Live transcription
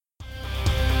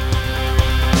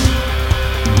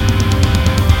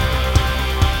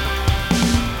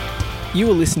You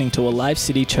are listening to a Live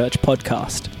City Church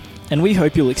podcast, and we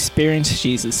hope you'll experience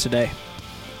Jesus today.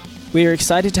 We are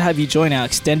excited to have you join our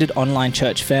extended online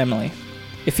church family.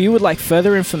 If you would like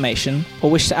further information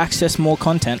or wish to access more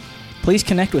content, please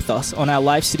connect with us on our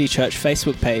Live City Church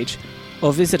Facebook page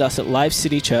or visit us at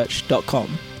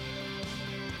livecitychurch.com.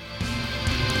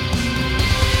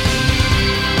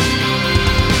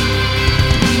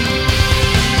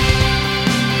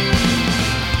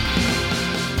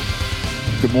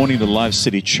 Good morning to Live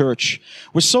City Church.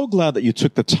 We're so glad that you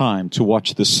took the time to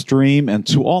watch this stream, and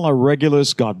to all our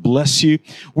regulars, God bless you.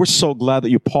 We're so glad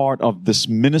that you're part of this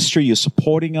ministry. You're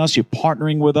supporting us. You're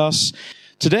partnering with us.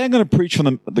 Today I'm going to preach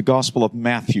from the Gospel of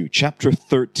Matthew, chapter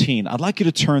 13. I'd like you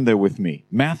to turn there with me.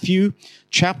 Matthew,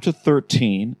 chapter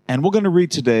 13, and we're going to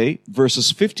read today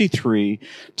verses 53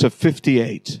 to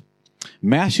 58.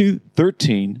 Matthew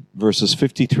 13, verses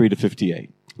 53 to 58.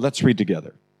 Let's read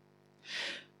together.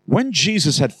 When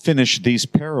Jesus had finished these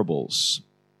parables,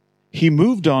 he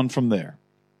moved on from there.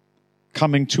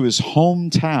 Coming to his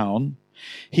hometown,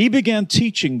 he began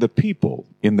teaching the people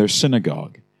in their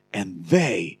synagogue, and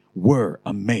they were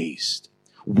amazed.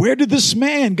 Where did this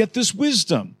man get this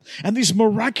wisdom and these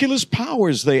miraculous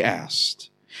powers, they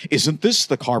asked. Isn't this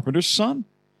the carpenter's son?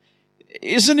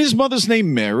 Isn't his mother's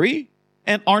name Mary?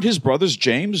 And aren't his brothers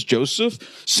James,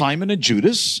 Joseph, Simon, and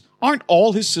Judas? Aren't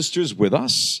all his sisters with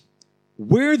us?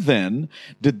 Where then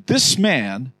did this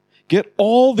man get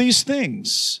all these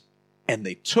things? And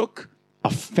they took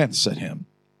offense at him.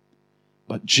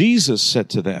 But Jesus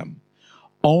said to them,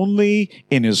 only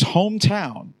in his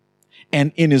hometown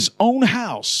and in his own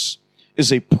house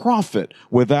is a prophet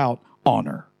without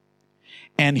honor.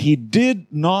 And he did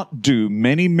not do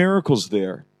many miracles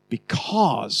there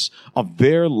because of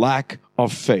their lack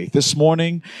of faith. This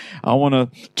morning, I want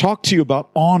to talk to you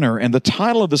about honor. And the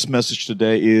title of this message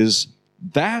today is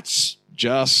That's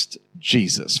Just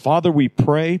Jesus. Father, we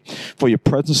pray for your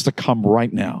presence to come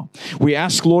right now. We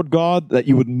ask, Lord God, that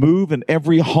you would move in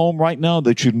every home right now,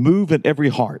 that you'd move in every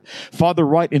heart. Father,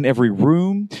 right in every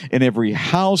room, in every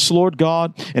house, Lord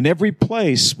God, in every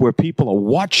place where people are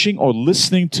watching or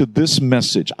listening to this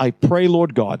message. I pray,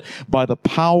 Lord God, by the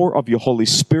power of your Holy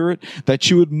Spirit,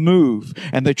 that you would move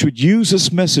and that you would use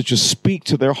this message to speak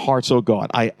to their hearts, oh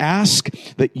God. I ask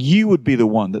that you would be the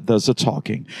one that does the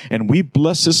talking. And we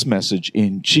bless this message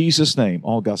in Jesus' name.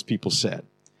 All God's people said,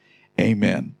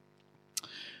 amen.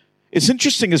 It's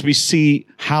interesting as we see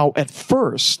how at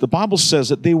first the Bible says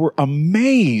that they were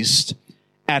amazed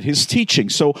at his teaching.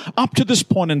 So up to this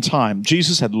point in time,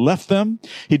 Jesus had left them.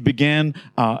 He began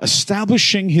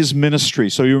establishing his ministry.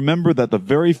 So you remember that the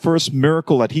very first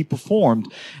miracle that he performed,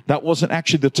 that wasn't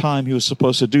actually the time he was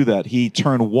supposed to do that. He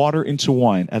turned water into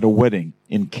wine at a wedding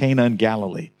in Cana in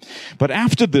Galilee. But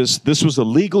after this was a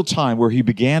legal time where he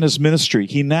began his ministry.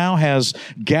 He now has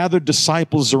gathered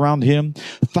disciples around him.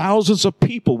 Thousands of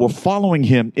people were following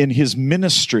him in his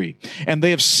ministry, and they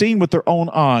have seen with their own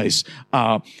eyes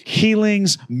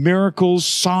healings, miracles,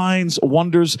 signs,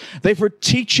 wonders. They've heard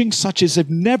teaching such as they've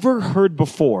never heard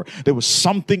before. There was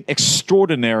something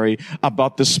extraordinary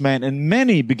about this man, and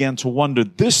many began to wonder,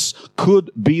 this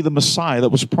could be the Messiah that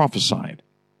was prophesied.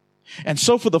 And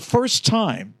so for the first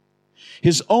time,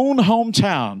 his own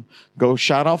hometown, go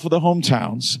shout out for the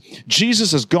hometowns,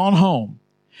 Jesus has gone home.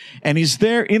 And he's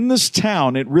there in this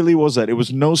town. It really was that. It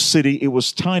was no city. It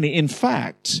was tiny. In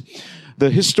fact,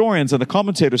 the historians and the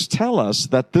commentators tell us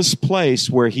that this place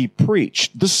where he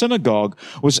preached, the synagogue,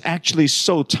 was actually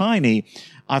so tiny,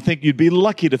 I think you'd be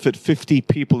lucky to fit 50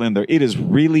 people in there. It is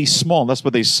really small. That's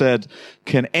what they said.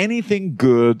 Can anything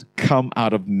good come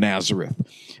out of Nazareth?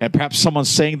 And perhaps someone's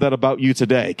saying that about you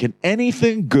today. Can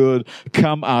anything good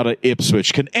come out of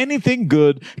Ipswich? Can anything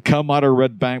good come out of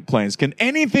Red Bank Plains? Can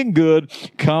anything good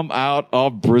come out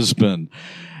of Brisbane?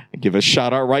 Give a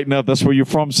shout out right now if that's where you're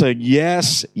from, saying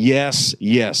yes, yes,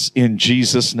 yes, in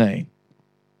Jesus' name.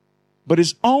 But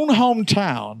his own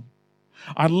hometown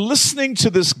are listening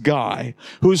to this guy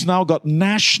who's now got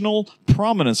national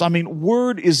prominence. I mean,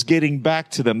 word is getting back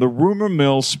to them. The rumor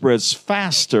mill spreads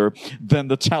faster than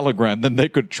the telegram, than they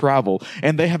could travel.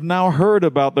 And they have now heard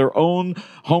about their own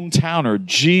hometowner,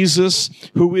 Jesus,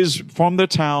 who is from the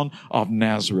town of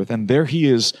Nazareth. And there he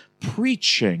is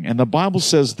preaching. And the Bible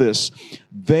says this,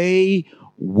 they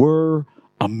were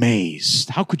amazed.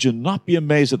 How could you not be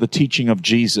amazed at the teaching of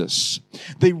Jesus?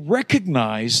 They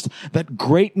recognized that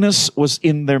greatness was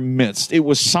in their midst. It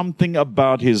was something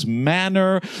about his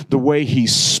manner, the way he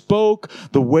spoke,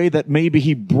 the way that maybe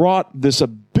he brought this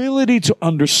ability ability to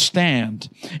understand.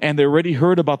 And they already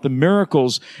heard about the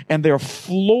miracles, and they're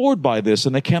floored by this,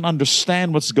 and they can't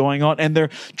understand what's going on. And they're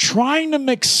trying to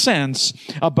make sense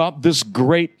about this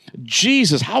great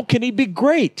Jesus. How can he be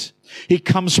great? He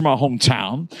comes from our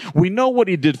hometown. We know what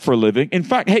he did for a living. In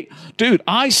fact, hey, dude,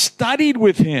 I studied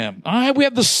with him. We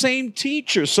have the same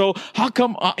teacher. So how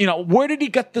come, where did he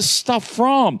get this stuff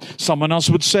from? Someone else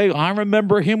would say, I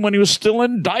remember him when he was still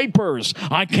in diapers.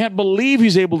 I can't believe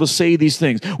he's able to say these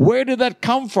things. Where did that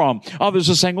come from? Others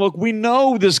are saying, look, we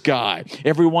know this guy.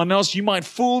 Everyone else, you might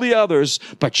fool the others,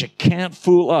 but you can't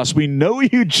fool us. We know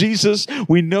you, Jesus.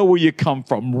 We know where you come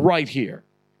from right here.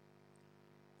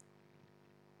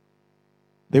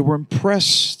 They were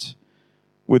impressed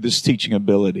with his teaching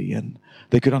ability, and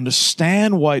they could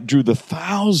understand why it drew the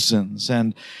thousands,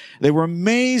 and they were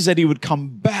amazed that he would come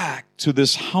back to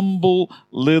this humble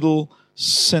little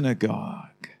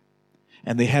synagogue.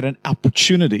 And they had an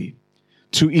opportunity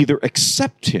to either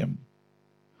accept him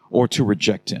or to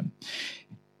reject him.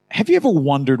 Have you ever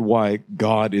wondered why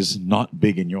God is not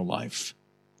big in your life?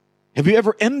 Have you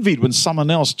ever envied when someone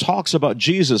else talks about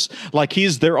Jesus like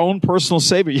he's their own personal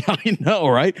savior? Yeah, I know,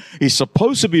 right? He's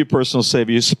supposed to be a personal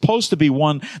savior. He's supposed to be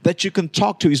one that you can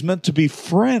talk to. He's meant to be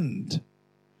friend.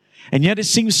 And yet it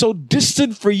seems so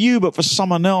distant for you, but for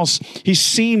someone else, he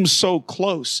seems so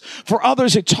close. For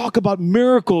others, they talk about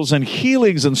miracles and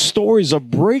healings and stories of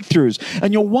breakthroughs.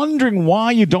 And you're wondering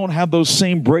why you don't have those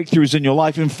same breakthroughs in your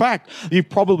life. In fact, you've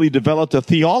probably developed a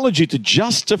theology to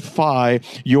justify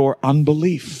your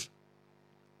unbelief.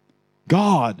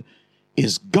 God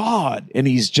is God, and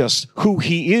he's just who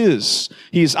he is.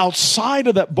 He's outside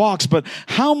of that box, but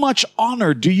how much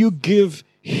honor do you give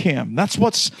him? That's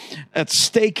what's at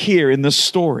stake here in this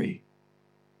story.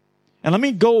 And let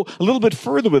me go a little bit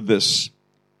further with this.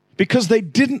 Because they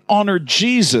didn't honor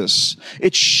Jesus,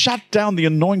 it shut down the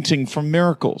anointing for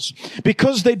miracles.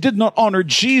 Because they did not honor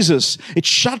Jesus, it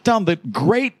shut down the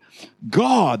great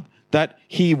God that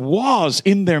he was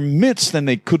in their midst, and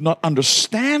they could not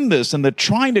understand this, and they're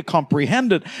trying to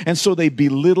comprehend it, and so they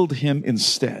belittled him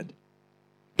instead.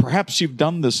 Perhaps you've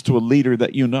done this to a leader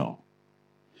that you know.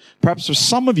 Perhaps for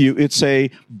some of you, it's a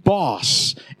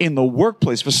boss in the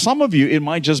workplace. For some of you, it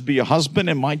might just be a husband,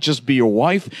 it might just be your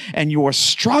wife, and you are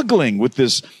struggling with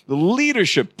this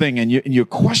leadership thing, and you're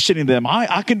questioning them.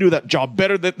 I can do that job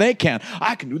better than they can.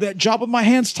 I can do that job with my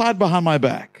hands tied behind my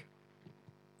back.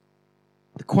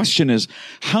 The question is,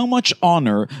 how much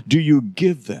honor do you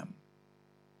give them?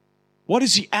 What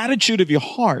is the attitude of your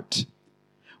heart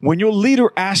when your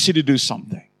leader asks you to do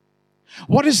something?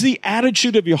 What is the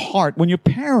attitude of your heart when your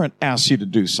parent asks you to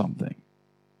do something?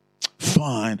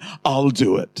 Fine, I'll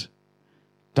do it.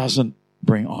 Doesn't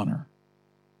bring honor.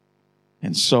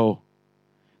 And so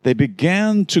they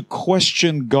began to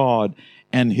question God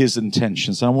and his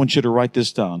intentions. I want you to write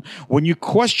this down. When you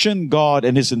question God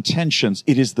and his intentions,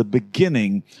 it is the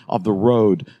beginning of the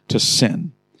road to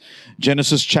sin.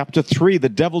 Genesis chapter 3, the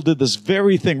devil did this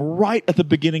very thing right at the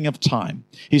beginning of time.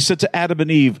 He said to Adam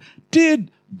and Eve,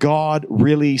 did God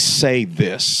really say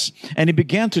this? And he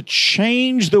began to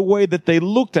change the way that they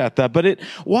looked at that. But it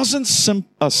wasn't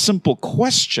a simple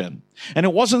question. And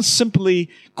it wasn't simply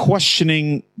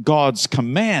questioning God's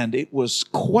command. It was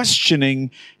questioning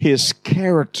his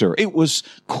character. It was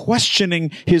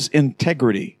questioning his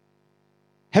integrity.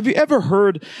 Have you ever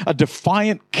heard a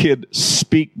defiant kid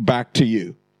speak back to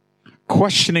you?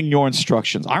 Questioning your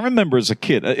instructions. I remember as a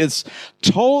kid, it's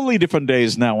totally different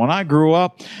days now. When I grew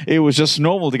up, it was just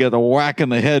normal to get a whack in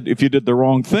the head if you did the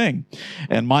wrong thing.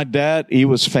 And my dad, he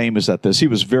was famous at this. He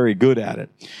was very good at it.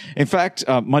 In fact,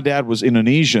 my dad was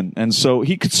Indonesian, and so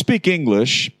he could speak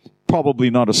English, probably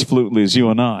not as fluently as you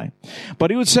and I.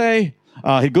 But he would say,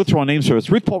 he'd go through our names first.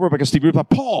 Ruth, Paul, Rebecca, Steve, Ruth,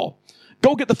 Paul,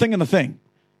 go get the thing and the thing.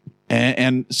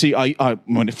 And see, I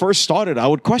when it first started, I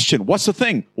would question, what's the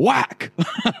thing? Whack.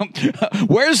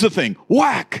 Where's the thing?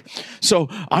 Whack. So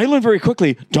I learned very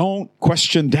quickly, don't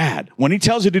question dad. When he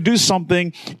tells you to do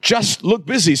something, just look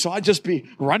busy. So I'd just be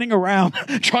running around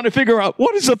trying to figure out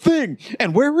what is the thing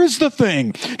and where is the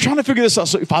thing? Trying to figure this out.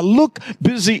 So if I look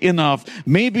busy enough,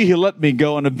 maybe he'll let me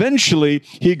go. And eventually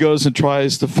he goes and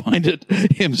tries to find it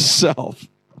himself.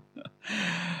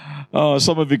 Oh,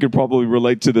 some of you could probably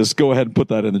relate to this. Go ahead and put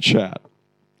that in the chat.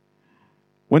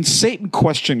 When Satan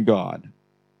questioned God,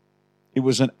 it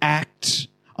was an act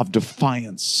of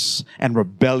defiance and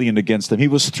rebellion against them. He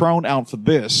was thrown out for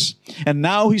this. And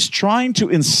now he's trying to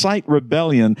incite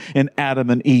rebellion in Adam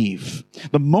and Eve.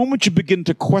 The moment you begin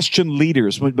to question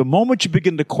leaders, the moment you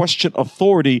begin to question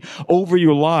authority over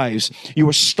your lives, you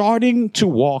are starting to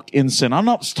walk in sin. I'm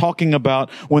not talking about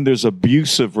when there's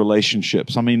abusive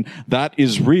relationships. I mean, that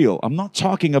is real. I'm not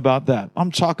talking about that.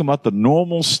 I'm talking about the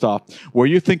normal stuff where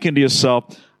you're thinking to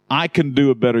yourself, I can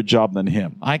do a better job than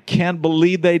him. I can't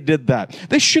believe they did that.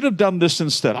 They should have done this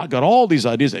instead. I got all these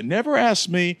ideas. They never asked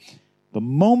me. The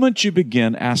moment you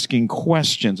begin asking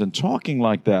questions and talking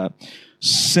like that,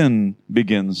 sin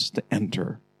begins to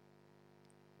enter.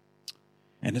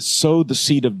 And it sowed the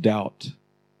seed of doubt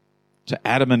to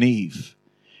Adam and Eve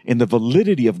in the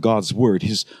validity of God's word,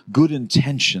 his good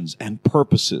intentions and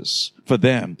purposes for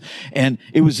them. And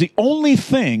it was the only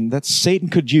thing that Satan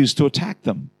could use to attack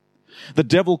them. The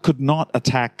devil could not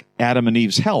attack Adam and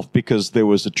Eve's health because there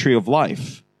was a tree of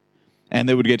life and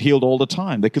they would get healed all the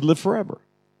time. They could live forever.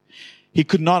 He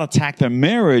could not attack their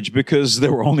marriage because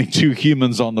there were only two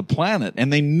humans on the planet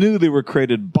and they knew they were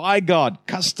created by God,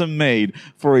 custom made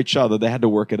for each other. They had to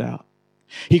work it out.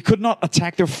 He could not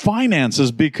attack their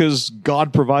finances because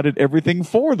God provided everything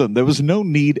for them. There was no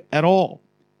need at all.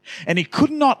 And he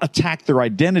could not attack their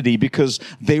identity because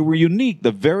they were unique,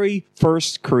 the very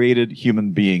first created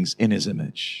human beings in his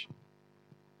image.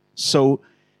 So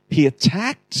he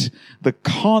attacked the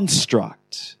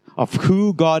construct of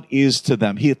who God is to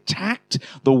them. He attacked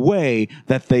the way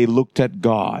that they looked at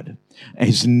God,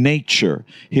 his nature,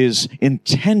 his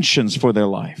intentions for their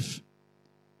life.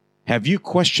 Have you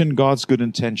questioned God's good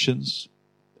intentions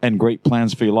and great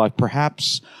plans for your life?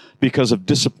 Perhaps because of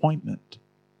disappointment.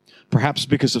 Perhaps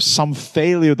because of some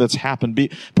failure that's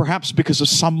happened. Perhaps because of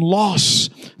some loss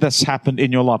that's happened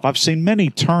in your life. I've seen many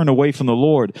turn away from the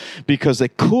Lord because they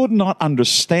could not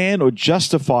understand or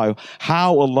justify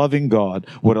how a loving God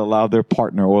would allow their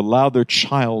partner or allow their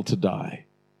child to die.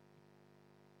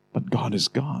 But God is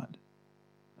God.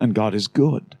 And God is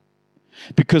good.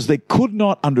 Because they could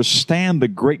not understand the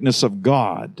greatness of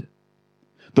God,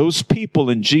 those people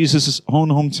in Jesus' own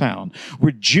hometown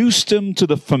reduced him to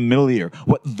the familiar,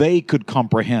 what they could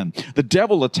comprehend. The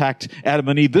devil attacked Adam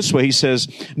and Eve this way. He says,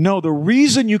 no, the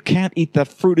reason you can't eat that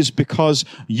fruit is because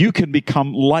you can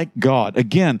become like God.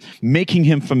 Again, making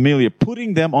him familiar,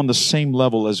 putting them on the same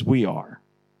level as we are.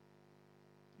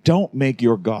 Don't make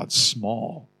your God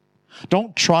small.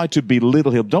 Don't try to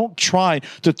belittle him. Don't try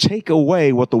to take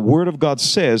away what the Word of God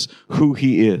says, who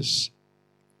he is.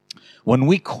 When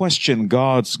we question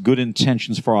God's good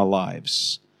intentions for our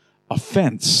lives,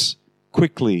 offense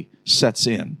quickly sets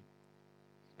in.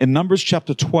 In Numbers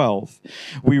chapter 12,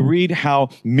 we read how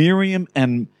Miriam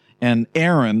and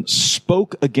Aaron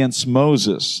spoke against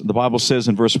Moses. The Bible says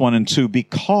in verse 1 and 2,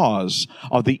 because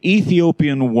of the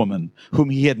Ethiopian woman whom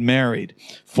he had married,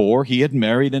 for he had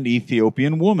married an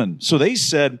Ethiopian woman. So they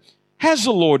said, has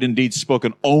the Lord indeed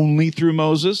spoken only through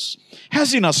Moses?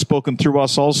 Has he not spoken through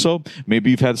us also? Maybe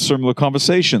you've had similar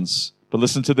conversations, but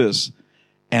listen to this.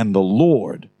 And the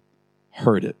Lord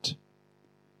heard it.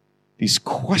 These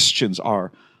questions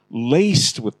are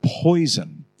laced with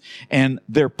poison, and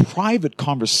their private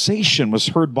conversation was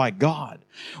heard by God.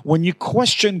 When you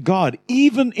question God,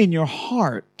 even in your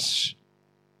heart,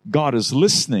 God is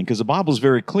listening, because the Bible is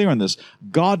very clear on this.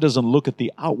 God doesn't look at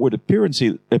the outward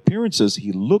appearances.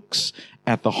 He looks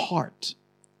at the heart.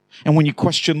 And when you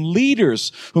question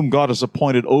leaders whom God has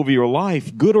appointed over your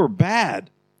life, good or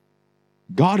bad,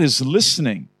 God is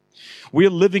listening. We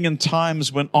are living in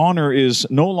times when honor is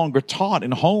no longer taught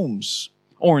in homes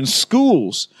or in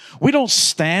schools. We don't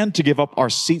stand to give up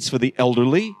our seats for the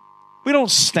elderly. We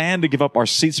don't stand to give up our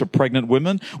seats for pregnant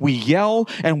women. We yell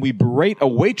and we berate a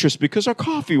waitress because our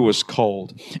coffee was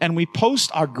cold. And we post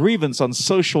our grievance on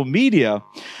social media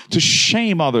to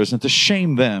shame others and to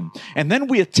shame them. And then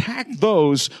we attack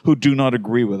those who do not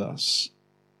agree with us.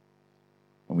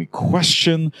 When we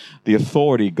question the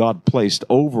authority God placed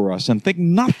over us and think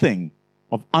nothing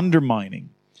of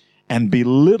undermining and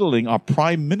belittling our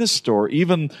prime minister or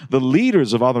even the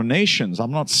leaders of other nations.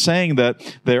 I'm not saying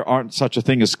that there aren't such a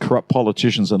thing as corrupt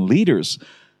politicians and leaders.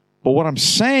 But what I'm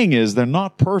saying is they're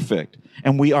not perfect.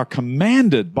 And we are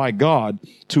commanded by God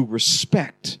to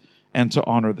respect and to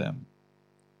honor them.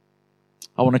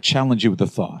 I want to challenge you with a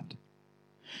thought.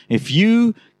 If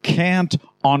you can't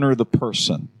honor the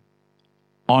person,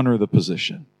 honor the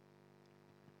position.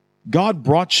 God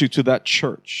brought you to that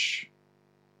church.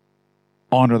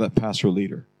 Honor that pastor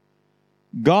leader.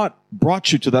 God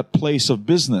brought you to that place of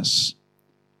business.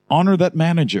 Honor that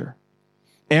manager.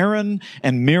 Aaron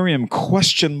and Miriam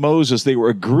questioned Moses. They were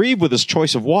aggrieved with his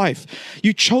choice of wife.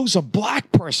 You chose a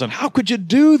black person. How could you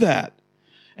do that?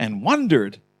 And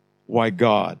wondered why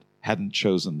God hadn't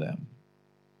chosen them.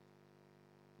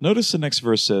 Notice the next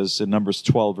verse says in Numbers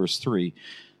 12, verse 3,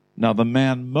 now the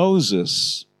man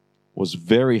Moses was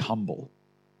very humble,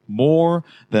 more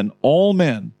than all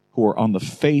men who are on the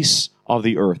face of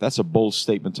the earth. That's a bold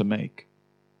statement to make.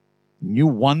 You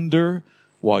wonder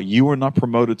why you were not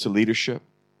promoted to leadership?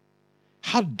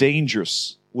 How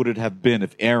dangerous would it have been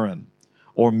if Aaron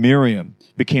or Miriam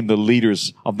became the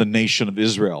leaders of the nation of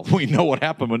Israel? We know what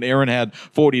happened when Aaron had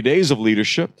 40 days of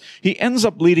leadership. He ends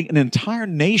up leading an entire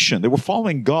nation. They were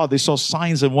following God. They saw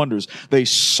signs and wonders. They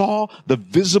saw the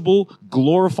visible,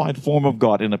 glorified form of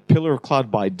God in a pillar of cloud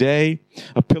by day,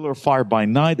 a pillar of fire by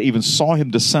night. They even saw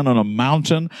him descend on a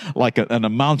mountain, like a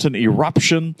mountain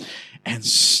eruption. And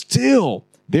still,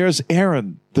 there's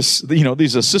Aaron,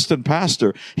 these assistant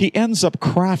pastor. He ends up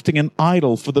crafting an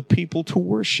idol for the people to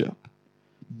worship.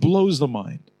 Blows the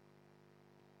mind.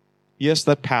 Yes,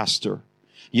 that pastor.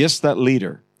 Yes, that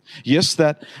leader. Yes,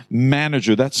 that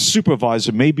manager, that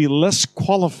supervisor may be less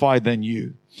qualified than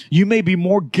you. You may be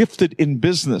more gifted in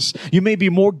business. You may be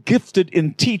more gifted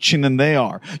in teaching than they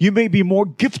are. You may be more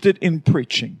gifted in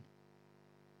preaching.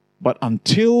 But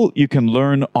until you can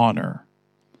learn honor,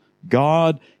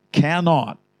 God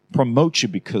cannot promote you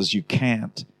because you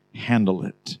can't handle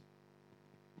it.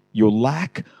 Your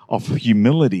lack of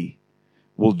humility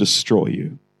will destroy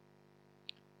you.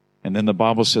 And then the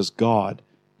Bible says God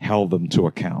held them to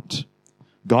account.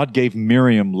 God gave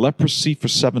Miriam leprosy for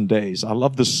 7 days. I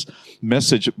love this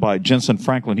message by Jensen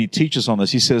Franklin. He teaches on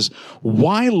this. He says,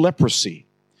 why leprosy?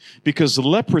 Because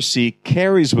leprosy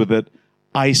carries with it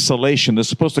isolation. They're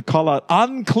supposed to call out,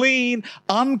 unclean,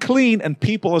 unclean, and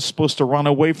people are supposed to run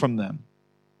away from them.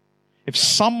 If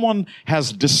someone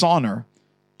has dishonor,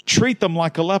 treat them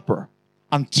like a leper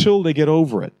until they get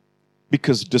over it,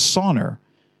 because dishonor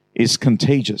is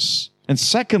contagious. And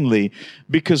secondly,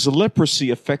 because leprosy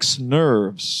affects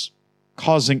nerves,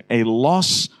 causing a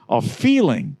loss of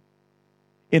feeling.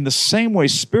 In the same way,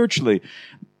 spiritually,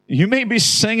 you may be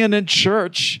singing in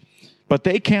church, but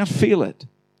they can't feel it.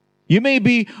 You may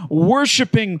be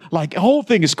worshiping like the whole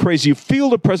thing is crazy. You feel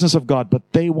the presence of God, but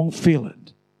they won't feel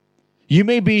it. You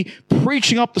may be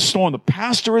preaching up the storm. The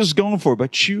pastor is going for it,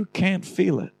 but you can't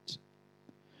feel it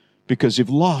because you've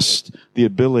lost the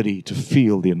ability to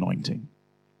feel the anointing.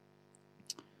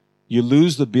 You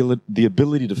lose the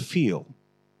ability to feel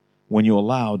when you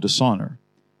allow dishonor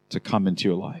to come into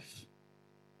your life.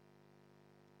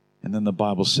 And then the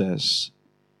Bible says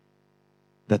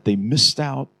that they missed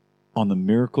out on the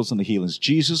miracles and the healings.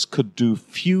 Jesus could do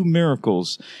few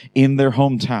miracles in their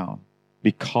hometown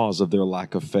because of their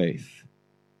lack of faith.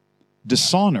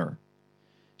 Dishonor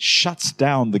shuts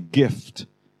down the gift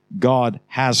God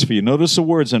has for you. Notice the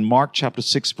words in Mark chapter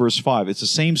 6, verse 5. It's the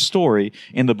same story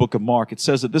in the book of Mark. It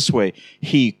says it this way: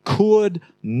 he could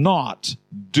not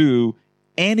do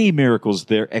any miracles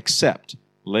there except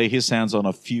lay his hands on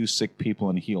a few sick people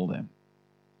and heal them.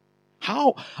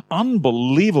 How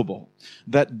unbelievable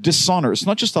that dishonor. It's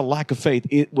not just a lack of faith.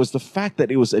 It was the fact that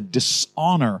it was a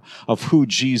dishonor of who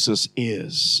Jesus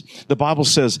is. The Bible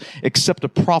says, accept a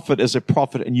prophet as a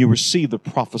prophet and you receive the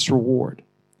prophet's reward.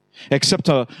 Accept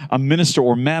a minister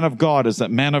or man of God as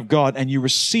that man of God and you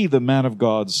receive the man of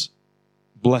God's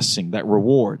blessing, that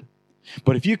reward.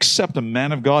 But if you accept a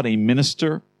man of God, a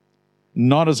minister,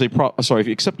 not as if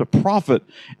you accept a prophet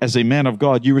as a man of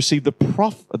God, you receive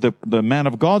the man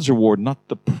of God's reward, not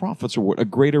the prophet's reward, a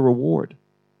greater reward.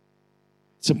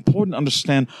 It's important to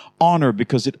understand honor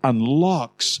because it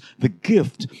unlocks the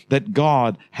gift that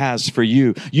God has for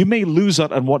you. You may lose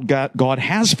out on what God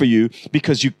has for you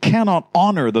because you cannot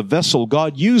honor the vessel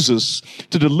God uses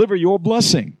to deliver your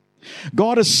blessing.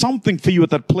 God has something for you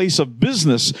at that place of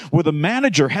business where the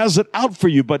manager has it out for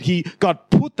you, but God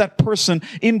put that person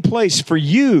in place for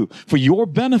you, for your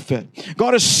benefit.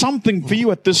 God has something for you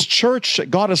at this church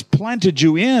that God has planted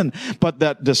you in, but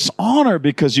that dishonor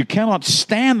because you cannot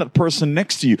stand that person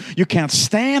next to you. You can't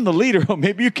stand the leader, or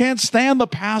maybe you can't stand the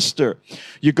pastor.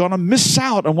 You're going to miss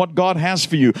out on what God has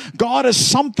for you. God has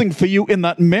something for you in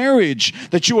that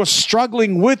marriage that you are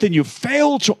struggling with and you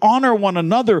fail to honor one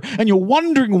another and you're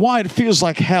wondering why it feels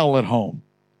like hell at home.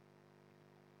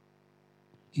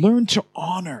 Learn to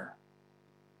honor,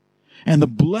 and the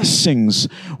blessings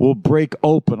will break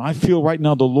open. I feel right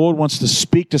now the Lord wants to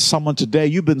speak to someone today.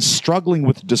 You've been struggling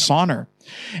with dishonor.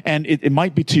 And it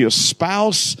might be to your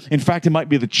spouse. In fact, it might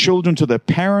be the children to their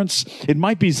parents. It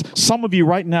might be some of you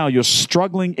right now, you're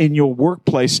struggling in your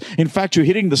workplace. In fact, you're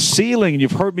hitting the ceiling, and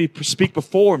you've heard me speak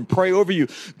before and pray over you.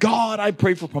 God, I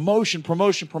pray for promotion,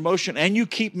 promotion, promotion. And you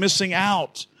keep missing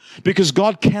out because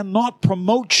God cannot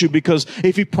promote you, because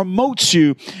if He promotes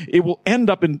you, it will end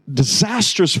up in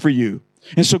disasters for you.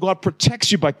 And so God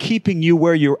protects you by keeping you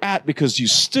where you're at because you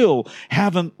still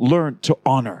haven't learned to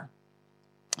honor.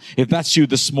 If that's you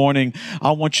this morning,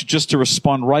 I want you just to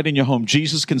respond right in your home.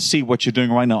 Jesus can see what you're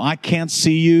doing right now. I can't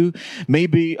see you.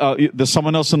 Maybe there's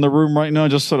someone else in the room right now.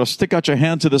 Just sort of stick out your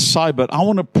hand to the side. But I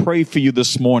want to pray for you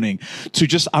this morning to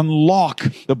just unlock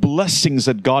the blessings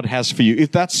that God has for you.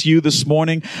 If that's you this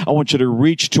morning, I want you to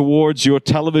reach towards your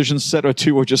television set or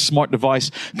your smart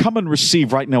device. Come and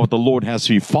receive right now what the Lord has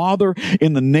for you. Father,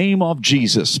 in the name of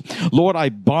Jesus, Lord, I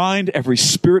bind every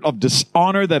spirit of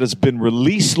dishonor that has been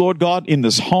released, Lord God, in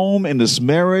this home, in this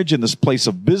marriage, in this place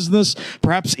of business,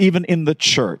 perhaps even in the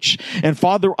church. And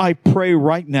Father, I pray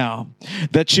right now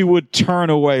that you would turn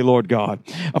away, Lord God,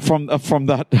 from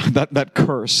that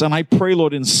curse. And I pray,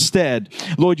 Lord, instead,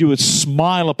 Lord, you would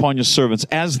smile upon your servants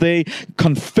as they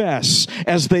confess,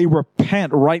 as they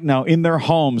repent right now in their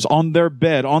homes, on their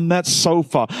bed, on that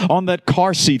sofa, on that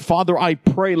car seat. Father, I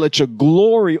pray, let your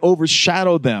glory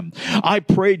overshadow them. I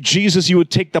pray, Jesus, you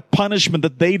would take the punishment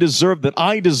that they deserve, that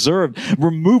I deserved,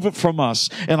 remove it from us.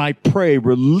 And I pray,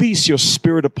 release your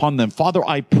spirit upon them. Father,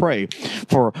 I pray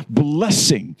for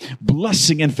blessing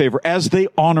and favor as they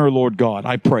honor, Lord God.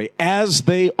 I pray as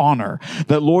they honor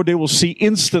that, Lord, they will see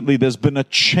instantly there's been a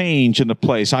change in the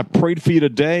place. I prayed for you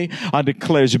today. I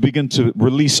declare as you begin to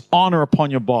release honor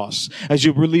upon your boss, as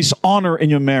you release honor in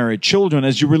your marriage, children,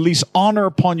 as you release honor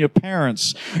upon your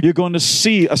parents, you're going to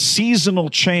see a seasonal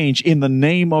change in the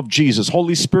name of Jesus.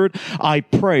 Holy Spirit, I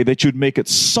pray that you'd make it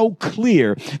so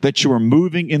clear that you are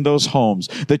moving in those homes,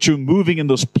 that you're moving in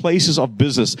those places of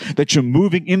business, that you're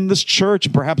moving in this church,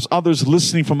 and perhaps others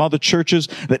listening from other churches,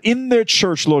 that in their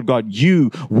church, Lord God, you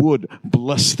would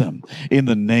bless them in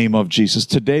the name of Jesus.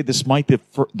 Today, this might be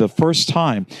the first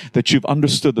time that you've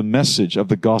understood the message of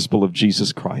the gospel of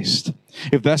Jesus Christ.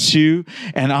 If that's you,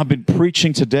 and I've been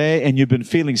preaching today, and you've been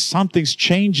feeling something's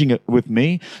changing with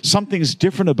me, something's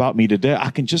different about me today, I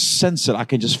can just sense it. I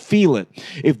can just feel it.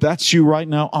 If that's you right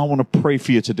now, I want to pray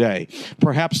for you today.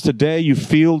 Perhaps today you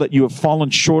feel that you have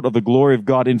fallen short of the glory of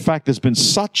God. In fact, there's been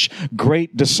such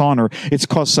great dishonor. It's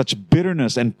caused such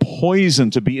bitterness and poison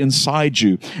to be inside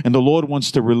you. And the Lord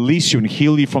wants to release you and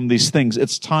heal you from these things.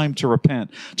 It's time to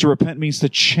repent. To repent means to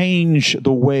change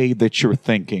the way that you're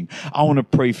thinking. I want to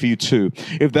pray for you too.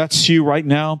 If that's you right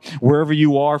now, wherever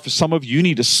you are, for some of you, you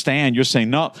need to stand. You're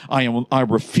saying, no, I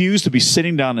refuse to be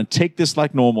sitting down and take this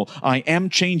like normal. I am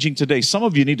changing today. Some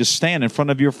of you need to stand in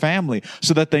front of your family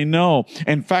so that they know.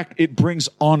 In fact, it brings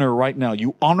honor right now.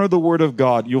 You honor the word of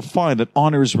God. You'll find that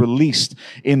honor is released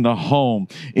in the home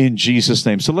in Jesus'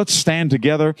 name. So let's stand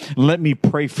together. Let me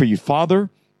pray for you.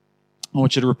 Father, I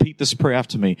want you to repeat this prayer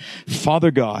after me. Father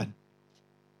God,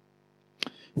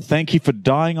 thank you for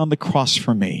dying on the cross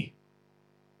for me.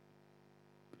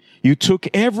 You took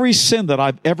every sin that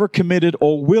I've ever committed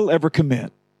or will ever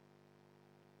commit,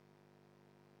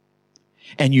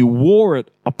 and you wore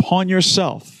it upon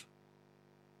yourself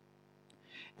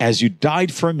as you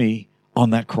died for me on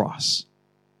that cross.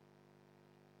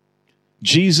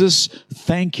 Jesus,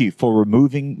 thank you for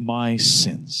removing my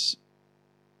sins.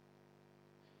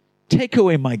 Take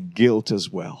away my guilt as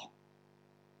well.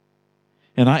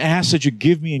 And I ask that you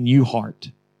give me a new heart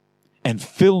and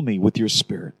fill me with your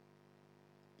Spirit.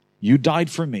 You died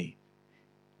for me.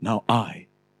 Now I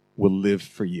will live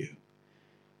for you.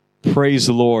 Praise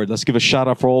the Lord. Let's give a shout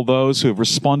out for all those who have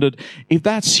responded. If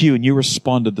that's you and you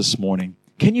responded this morning,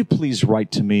 can you please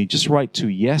write to me? Just write to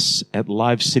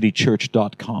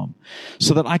yes@livecitychurch.com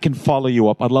so that I can follow you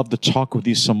up. I'd love to talk with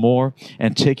you some more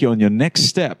and take you on your next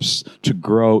steps to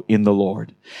grow in the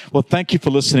Lord. Well, thank you for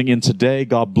listening in today.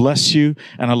 God bless you,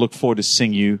 and I look forward to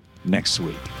seeing you next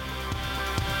week.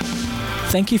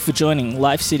 Thank you for joining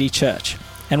Life City Church,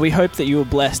 and we hope that you were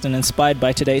blessed and inspired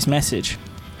by today's message.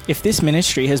 If this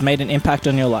ministry has made an impact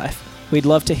on your life, we'd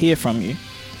love to hear from you.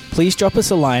 Please drop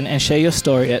us a line and share your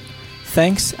story at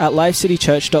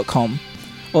thanks@livecitychurch.com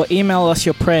or email us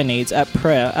your prayer needs at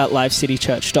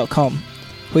prayer@livecitychurch.com.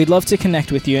 We'd love to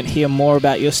connect with you and hear more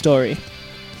about your story.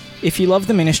 If you love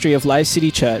the ministry of Life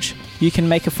City Church, you can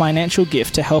make a financial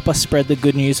gift to help us spread the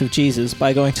good news of Jesus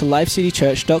by going to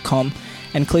livecitychurch.com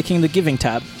and clicking the Giving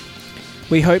tab.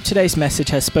 We hope today's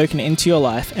message has spoken into your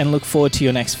life and look forward to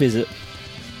your next visit.